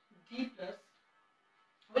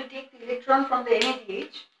 will take the electron from the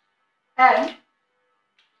NADH and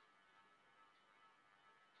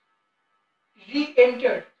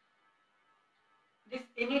re-enter. This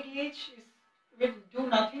NADH will do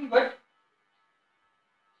nothing but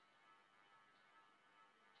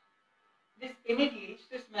this NADH,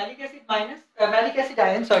 this malic acid ion, the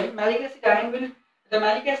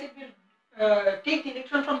malic acid will take the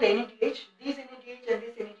electron from the NADH, these NADH and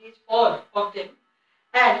this NADH, all of them,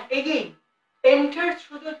 and again enter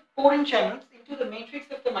through the porin channels into the matrix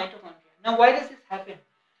of the mitochondria. Now, why does this happen?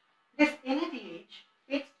 This NADH,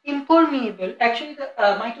 it's impermeable. Actually, the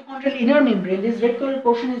mitochondrial inner membrane, this red colored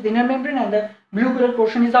portion is the inner membrane and the blue colored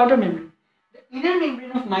portion is outer membrane. The inner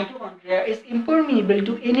membrane of mitochondria is impermeable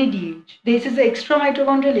to NADH. This is the extra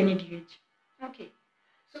mitochondrial NADH. Okay.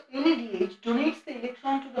 So NADH donates the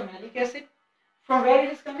electron to the malic acid. From where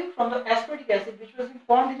it is coming? From the aspartic acid, which was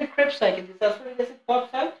formed in the Krebs cycle. This aspartic acid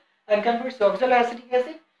pops out and converts to oxaloacetic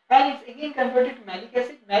acid, and it's again converted to malic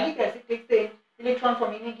acid. Malic acid takes the electron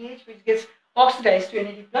from NADH, which gets oxidized to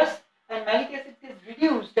NAD+, and malic acid is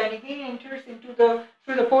reduced and again enters into the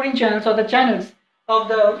through the porin channels or the channels of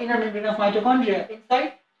the inner membrane of mitochondria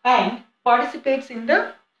inside and participates in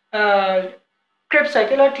the Krebs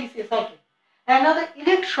cycle or TCA cycle. And now the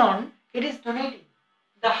electron, it is donating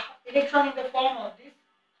the electron in the form of this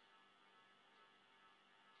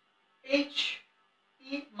H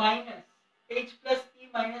plus E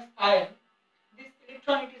minus ion. This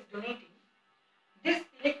electron it is donating. This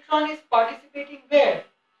electron is participating where?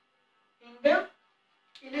 In the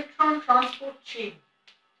electron transport chain.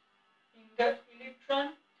 In the electron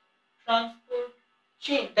transport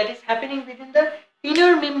chain that is happening within the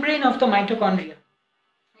inner membrane of the mitochondria.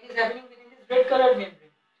 It is happening within this red colored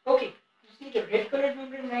membrane. Okay, you see the red colored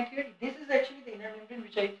membrane right here. This is actually the inner membrane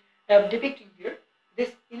which I am depicting here.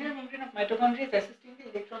 This inner membrane of mitochondria is assisting the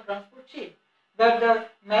electron transport chain, where the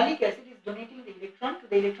malic acid is donating the electron to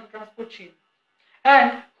the electron transport chain.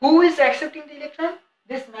 And who is accepting the electron?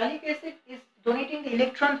 This malic acid is donating the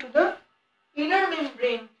electron to the inner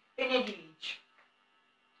membrane NADH.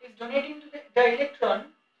 Is donating to the electron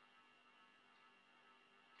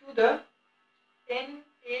to the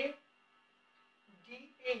NADH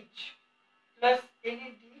plus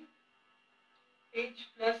NADH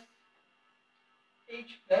plus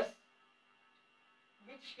H plus,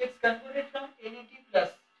 which gets converted from NAD plus.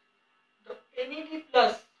 The NAD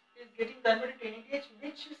plus is getting converted to NADH,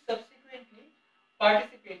 which is subsequently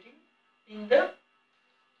participating in the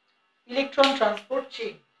electron transport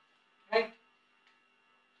chain, right?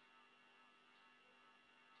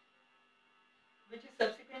 Which is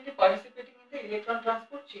subsequently participating in the electron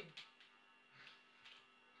transport chain.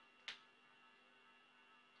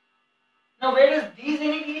 Now, where does these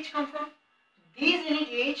NADH come from? These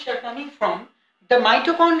NADH are coming from the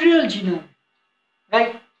mitochondrial genome,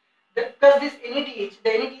 right? Because this NADH, the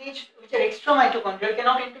NADH which are extra mitochondrial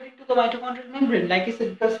cannot enter into the mitochondrial membrane, like I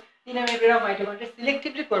said, because inner membrane of mitochondria is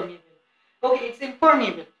selectively permeable. Okay, it's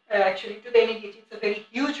impermeable actually to the NADH. It's a very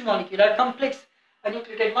huge molecule, or complex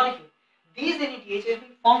nucleotide molecule. These NADH have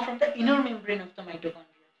been formed from the inner membrane of the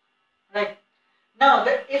mitochondria, right? Now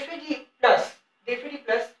the FAD plus,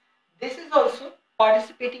 this is also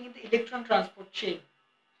participating in the electron transport chain.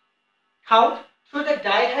 How? Through the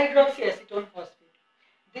dihydroxyacetone phosphate.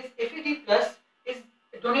 This FAD plus is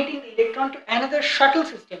donating the electron to another shuttle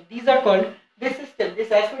system. These are called this system, this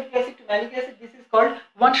aspartic acid to malic acid, this is called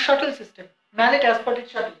one shuttle system, malate aspartate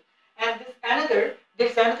shuttle. And there's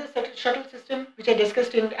another shuttle system which I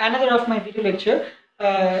discussed in another of my video lecture.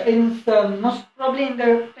 Most probably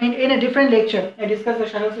in a different lecture, I discussed the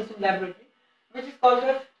shuttle system laboratory, which is called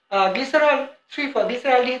the glyceraldehyde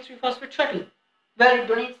 3-phosphate shuttle, where it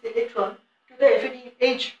donates the electron to the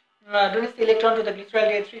FADH, donates the electron to the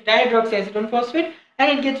glyceraldehyde 3 dihydroxyacetone phosphate,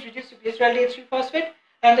 and it gets reduced to glyceraldehyde 3-phosphate,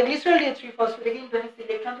 and the glyceraldehyde 3-phosphate again donates the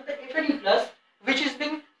electron to the FAD plus, which is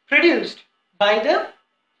being produced by the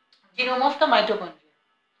genome of the mitochondria,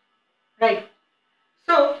 right?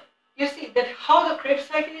 So you see that how the Krebs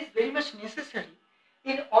cycle is very much necessary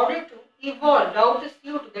in order to evolve out the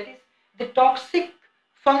CO2, that is the toxic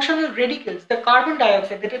functional radicals, the carbon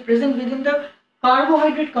dioxide that are present within the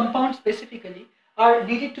carbohydrate compound specifically, are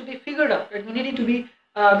needed to be figured out, and needed to be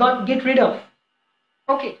get rid of.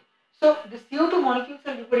 Okay, so the CO2 molecules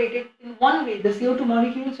are liberated in one way. The CO2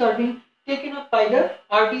 molecules are being taken up by the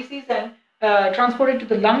RBCs and transported to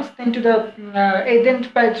the lungs, then to the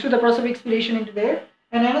through the process of expiration into the air.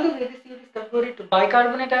 And another way, the CO2 is converted to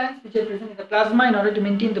bicarbonate ions, which are present in the plasma in order to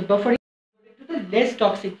maintain the buffering to the less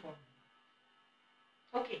toxic form.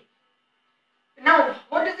 Okay. Now,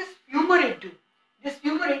 what does this fumarate do? This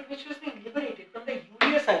fumarate, which was being liberated from the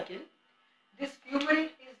urea cycle, this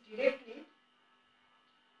fumarate is directly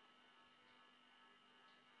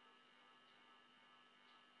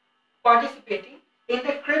participating in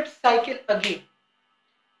the Krebs cycle again.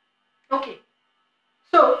 Okay.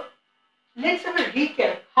 So, let's have a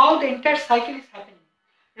recap how the entire cycle is happening.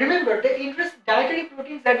 Remember, the dietary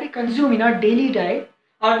proteins that we consume in our daily diet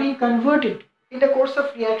are being converted in the course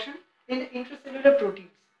of reaction in the intracellular proteins,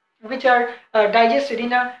 which are digested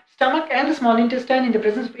in our stomach and the small intestine in the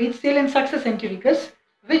presence of HCl and Succus entericus,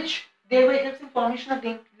 which thereby helps in formation of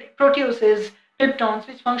the proteases, peptones,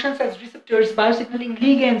 which functions as receptors, biosignaling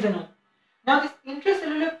ligands and all. Now, these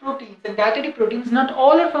intracellular proteins and dietary proteins, not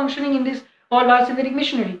all are functioning in this all biosynthetic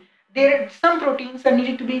machinery. Some proteins are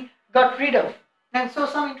needed to be got rid of, and so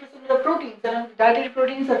some intracellular proteins and dietary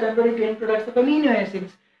proteins are converted to end products of amino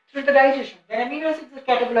acids through the digestion. Then amino acids are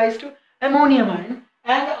catabolized to ammonium ion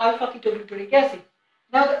and the alpha-ketoglutarate acid.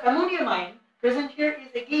 Now, the ammonium ion present here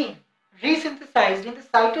is again resynthesized in the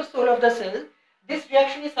cytosol of the cell. This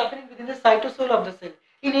reaction is happening within the cytosol of the cell.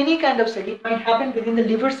 In any kind of cell, it might happen within the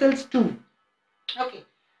liver cells too. Okay,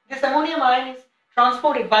 this ammonium ion is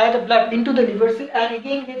transported via the blood into the liver cell and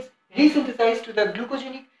again gets resynthesized to the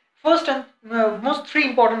glucogenic, first and most three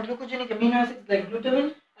important glucogenic amino acids like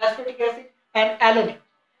glutamine, aspartic acid and alanine.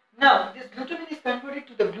 Now, this glutamine is converted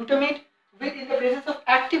to the glutamate in the presence of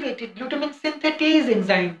activated glutamine synthetase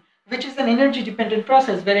enzyme, which is an energy dependent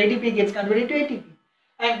process where ADP gets converted to ATP.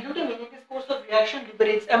 And glutamine in this course of reaction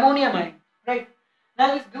liberates ammonium ion, right?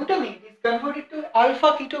 Now, this glutamate is converted to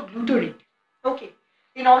alpha-ketoglutarate, okay,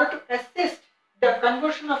 in order to assist the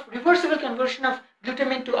reversible conversion of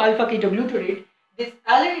glutamate to alpha-ketoglutarate. This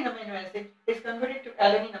alanine amino acid is converted to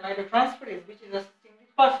alanine aminotransferase, which is assisting this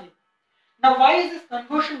pathway. Now, why is this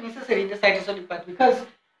conversion necessary in the cytosolic pathway? Because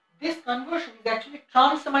this conversion is actually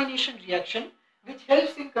transamination reaction, which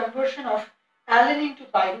helps in conversion of alanine to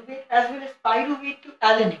pyruvate as well as pyruvate to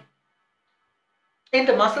alanine in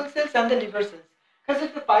the muscle cells and the liver cells. Because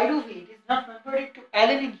if the pyruvate is not converted to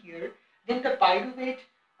alanine here, then the pyruvate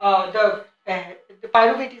the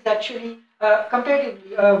pyruvate is actually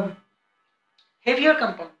comparatively heavier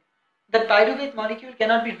compound. The pyruvate molecule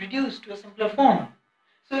cannot be reduced to a simpler form.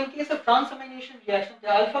 So in case of transamination reaction, the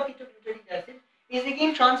alpha-ketoglutarate acid is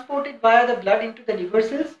again transported via the blood into the liver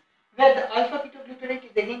cells, where the alpha-ketoglutarate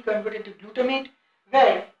is again converted to glutamate,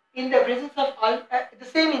 where in the presence of the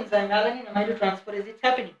same enzyme, alanine aminotransferase, it's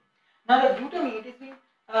happening. Now the glutamate is being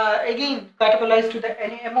again catabolized to the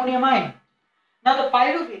ammonium ion. Now the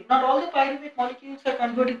pyruvate, not all the pyruvate molecules are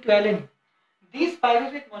converted to alanine. This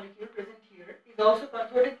pyruvate molecule present here is also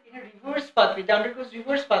converted in a reverse pathway, the undergoes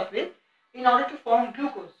reverse pathway in order to form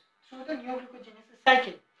glucose through the neoglucogenesis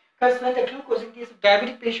cycle. Because when the glucose, in case of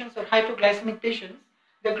diabetic patients or hypoglycemic patients,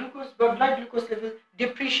 the blood glucose level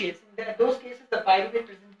depreciates. In those cases, the pyruvate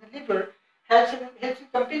present in the liver helps in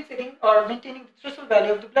compensating or maintaining the threshold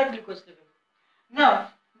value of the blood glucose level.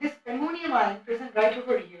 Now, this ammonium ion present right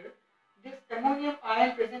over here, this ammonium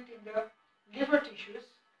ion present in the liver tissues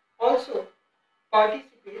also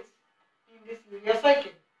participates in this urea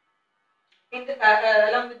cycle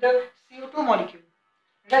along with the CO2 molecule.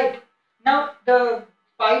 Right. Now,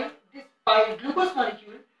 this glucose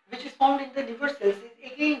molecule, which is formed in the liver cells,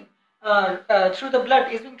 is again through the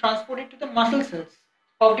blood is being transported to the muscle cells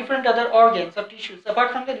of different other organs or tissues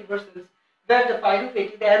apart from the liver cells, where the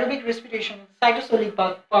pyruvate, the aerobic respiration, cytosolic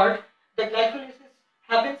part, the glycolysis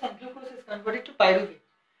happens and glucose is converted to pyruvate.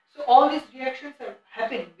 So all these reactions are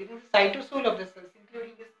happening within the cytosol of the cells,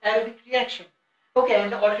 including this aerobic reaction. Okay,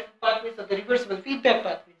 and the alternate pathways of the reversible feedback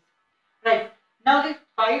pathways. Right. Now this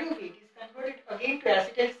pyruvate is converted again to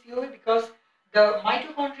acetyl CoA because the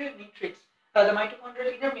mitochondrial matrix, the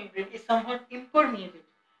mitochondrial inner membrane is somewhat impermeable.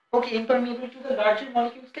 Okay, impermeable to the larger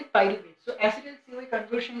molecules like pyruvate. So acetyl CoA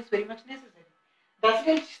conversion is very much necessary. The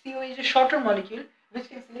acetyl CoA is a shorter molecule which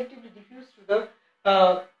can selectively diffuse to the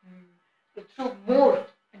through more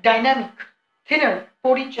dynamic, thinner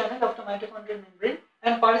porine channel of the mitochondrial membrane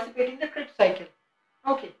and participate in the Krebs cycle.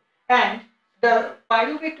 Okay, and the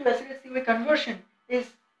pyruvate to acetyl CoA conversion is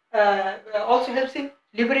also helps in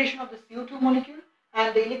liberation of the CO2 molecule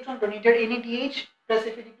and the electron donated NADH plus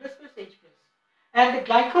Fe+ plus H+. And the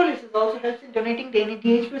glycolysis also helps in donating the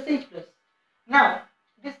NADH plus H+. Now,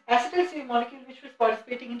 this acetyl CoA molecule which was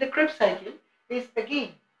participating in the Krebs cycle is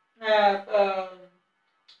again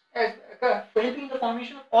helping in the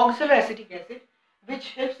formation of oxaloacetic acid, which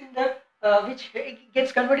helps in the which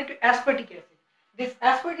gets converted to aspartic acid. This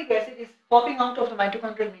aspartic acid is popping out of the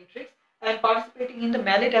mitochondrial matrix and participating in the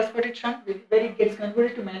malate aspartate shunt, where it gets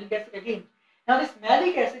converted to malic acid again. Now this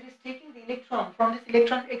malic acid is taking the electron from this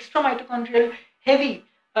electron extra mitochondrial heavy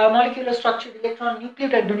molecular structured electron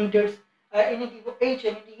nucleotide donators NADH,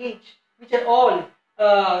 NADH, which are all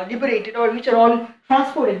liberated or which are all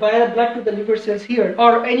transported via blood to the liver cells here,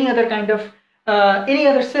 or any other kind of any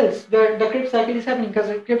other cells where the Krebs cycle is happening, because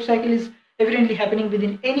the Krebs cycle is evidently happening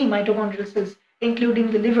within any mitochondrial cells,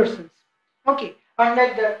 including the liver cells. Okay,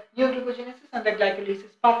 unlike the neoglucogenesis and the glycolysis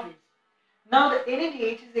pathways. Now the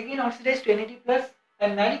NADH is again oxidized to NAD plus,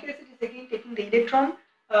 and malic acid is again taking the electron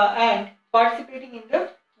and participating in the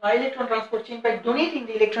electron transport chain by donating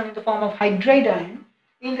the electron in the form of hydride ion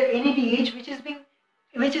in the NADH, which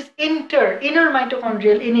is inner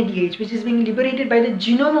mitochondrial NADH, which is being liberated by the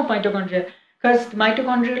genome of mitochondria, because the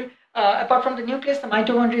mitochondrial apart from the nucleus, the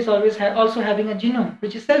mitochondria is always also having a genome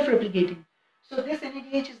which is self-replicating. So this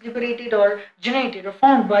NADH is liberated or generated or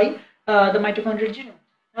formed by the mitochondrial genome.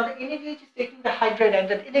 Now the NADH is taking the hydride ion,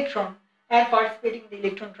 that electron, and participating in the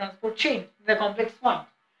electron transport chain, the complex one.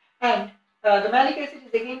 And the malic acid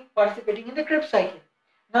is again participating in the Krebs cycle.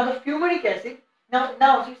 Now the fumaric acid,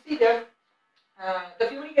 now you see that the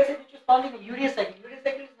fumaric acid which is found in the urea cycle. Urea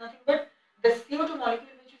cycle is nothing but the CO2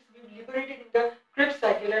 molecule which is being liberated in the Krebs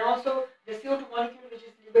cycle, and also the CO2 molecule which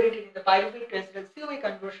is liberated in the pyruvate to acetyl CoA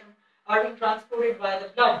conversion are being transported via the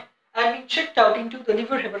blood and being checked out into the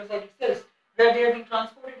liver hepatocytic cells, where they are being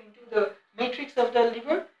transported into the matrix of the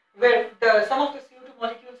liver, where some of the CO2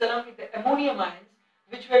 molecules along with the ammonium ions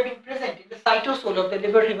which were being present in the cytosol of the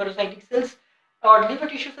liver hepatocytic cells or liver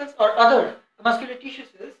tissue cells or other muscular tissue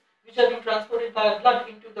cells, which are being transported via blood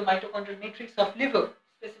into the mitochondrial matrix of liver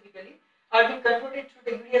specifically, are being converted through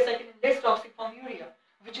the urea cycle in less toxic form urea,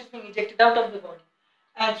 which is being ejected out of the body,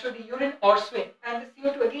 and through the urine or sweat. And the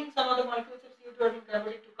CO2, again some other molecules of CO2 are being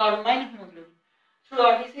converted to carbamine hemoglobin through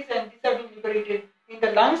RBCs, and these are being liberated in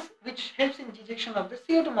the lungs, which helps in ejection of the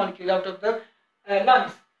CO2 molecule out of the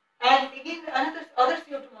lungs. And again other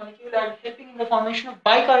CO2 molecule are helping in the formation of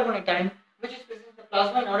bicarbonate ion, which is present in the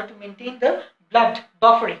plasma in order to maintain the blood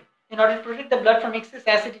buffering, in order to protect the blood from excess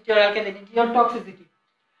acidity or alkalinity or toxicity.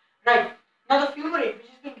 Right. Now the fumarate, which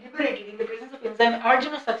is being liberated in the presence of enzyme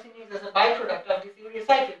arginine-succinase as a byproduct of this urea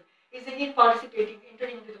cycle, is again participating,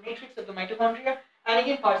 entering into the matrix of the mitochondria, and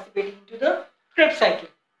again participating into the Krebs cycle.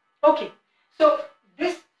 Okay. So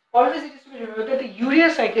this always it is to be remembered that the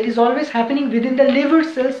urea cycle is always happening within the liver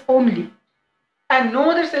cells only, and no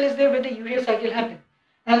other cell is there where the urea cycle happens.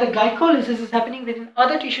 And the glycolysis is happening within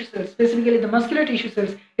other tissue cells, specifically the muscular tissue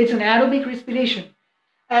cells. It's an aerobic respiration.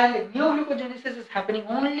 And neoglucogenesis is happening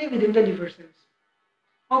only within the liver cells.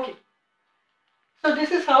 Okay. So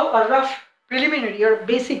this is how a rough preliminary or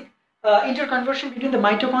basic interconversion between the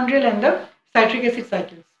mitochondrial and the citric acid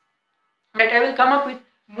cycles. Right, I will come up with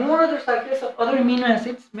more other cycles of other amino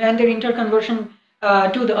acids and their interconversion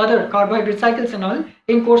to the other carbohydrate cycles and all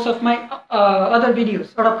in course of my other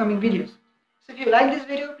videos or upcoming videos. So if you like this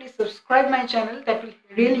video, please subscribe my channel. That will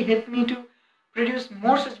really help me to produce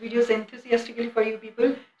more such videos enthusiastically for you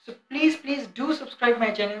people. So please do subscribe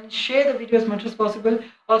my channel and share the video as much as possible.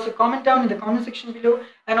 Also comment down in the comment section below,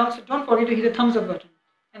 and also don't forget to hit the thumbs up button.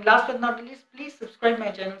 And last but not least, please subscribe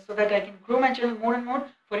my channel so that I can grow my channel more and more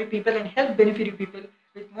for you people and help benefit you people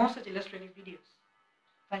with more such illustrative videos.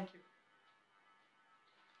 Thank you.